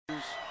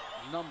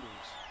numbers.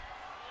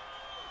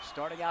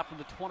 Starting out from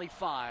the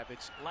 25,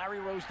 it's Larry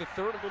Rose III,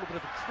 a little bit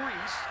of a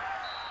crease,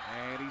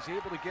 and he's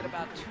able to get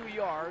about 2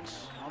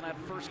 yards on that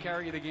first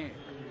carry of the game.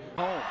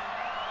 Home.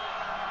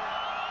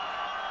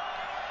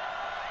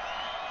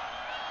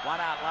 Wide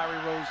out, Larry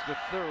Rose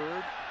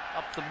III,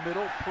 up the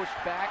middle, pushed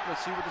back.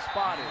 Let's see what the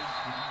spot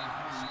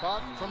is.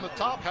 Spot from the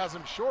top has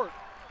him short.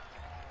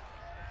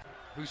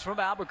 Who's from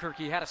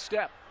Albuquerque, had a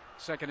step.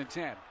 2nd and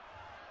 10.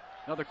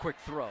 Another quick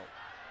throw.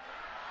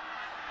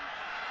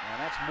 And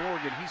that's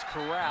Morgan. He's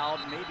corralled,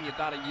 maybe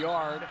about a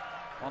yard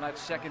on that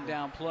 2nd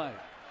down play.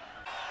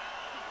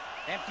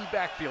 Empty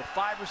backfield,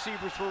 5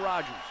 receivers for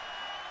Rogers.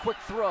 Quick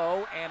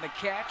throw and the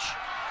catch.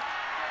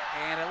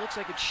 And it looks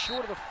like it's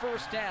short of the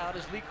first down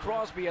as Lee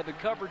Crosby had the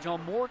coverage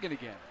on Morgan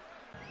again.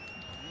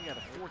 He got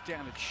a 4th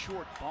down and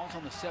short. Ball's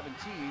on the 17.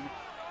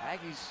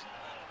 Aggies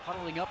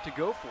huddling up to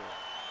go for it.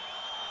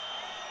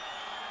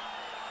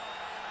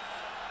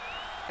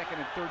 2nd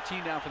and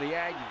 13 now for the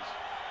Aggies.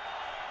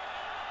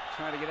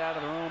 Trying to get out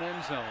of their own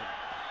end zone.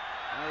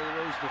 Larry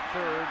Rose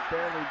III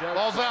barely does.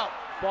 Ball's out.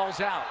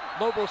 Ball's out.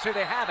 Lobos say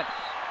they have it.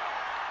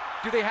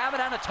 Do they have it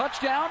on a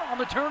touchdown on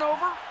the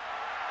turnover?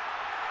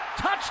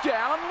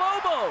 Touchdown,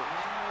 Lobos!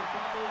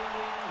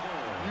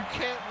 You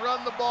can't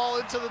run the ball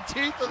into the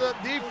teeth of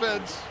that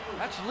defense.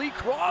 That's Lee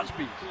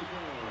Crosby.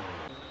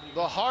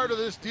 The heart of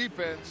this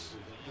defense,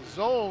 the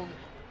zone,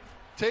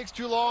 takes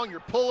too long. You're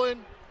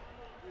pulling.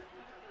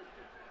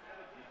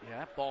 Yeah,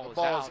 that ball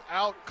is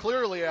out,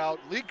 clearly out.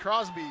 Lee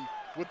Crosby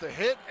with the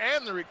hit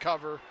and the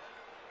recover.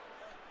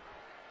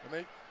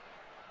 And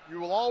you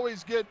will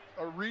always get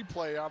a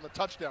replay on the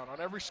touchdown. On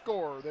every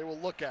score they will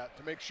look at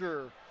to make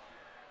sure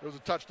it was a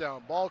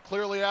touchdown. Ball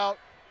clearly out.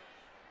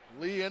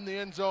 Lee in the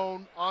end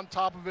zone, on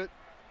top of it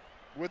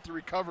with the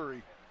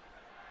recovery.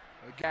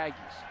 The Aggies.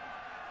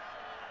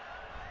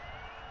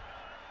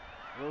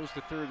 Rose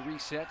III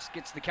resets,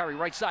 gets the carry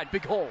right side,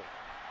 big hole.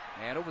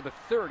 And over the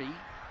 30.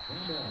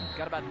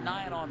 Got about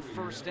 9 on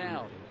first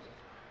down.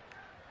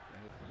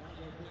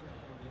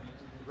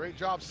 Great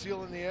job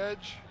sealing the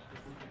edge.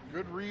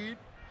 Good read.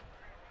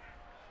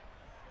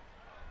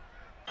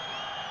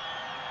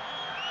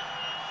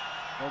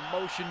 No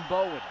motion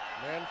Bowen.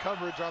 Man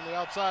coverage on the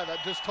outside. That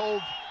just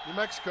told New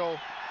Mexico.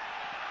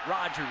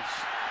 Rogers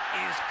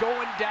is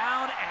going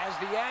down as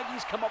the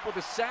Aggies come up with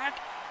a sack.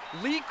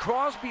 Lee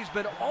Crosby's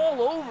been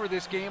all over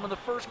this game in the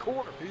first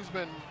quarter. He's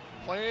been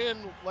playing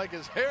like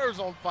his hair's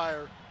on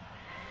fire.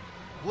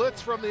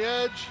 Blitz from the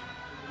edge.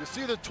 You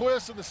see the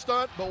twist and the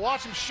stunt, but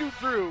watch him shoot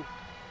through.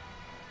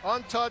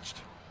 Untouched.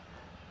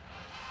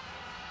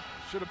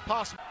 Should have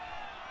possibly.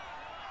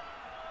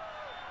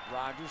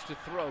 Rogers to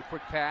throw,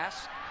 quick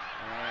pass.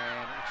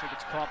 And it looks like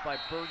it's caught by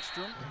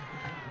Bergstrom.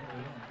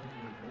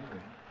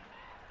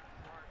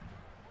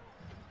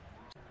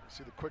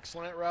 See the quick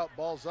slant route,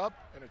 ball's up,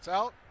 and it's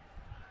out.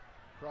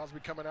 Crosby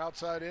coming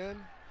outside in.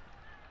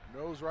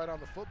 Nose right on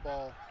the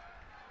football.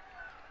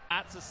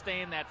 Not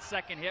sustain that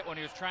second hit when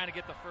he was trying to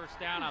get the first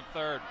down on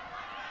 3rd.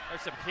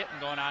 There's some hitting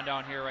going on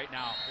down here right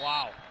now.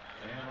 Wow.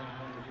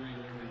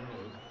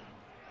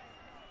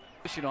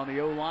 On the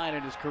O-line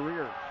in his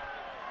career.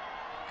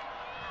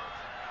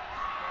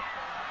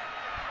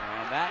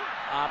 And that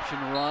option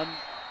run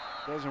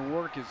doesn't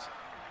work as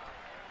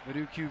the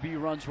new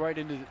QB runs right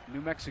into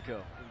New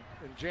Mexico.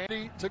 And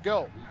Jandy to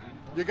go.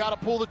 You got to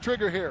pull the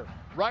trigger here.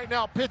 Right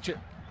now, pitch it.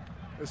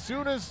 As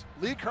soon as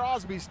Lee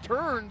Crosby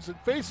turns and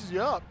faces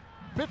you up,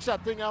 pitch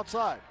that thing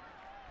outside.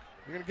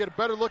 You're going to get a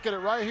better look at it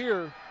right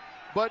here.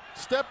 But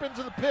step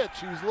into the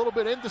pitch. He was a little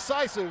bit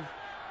indecisive.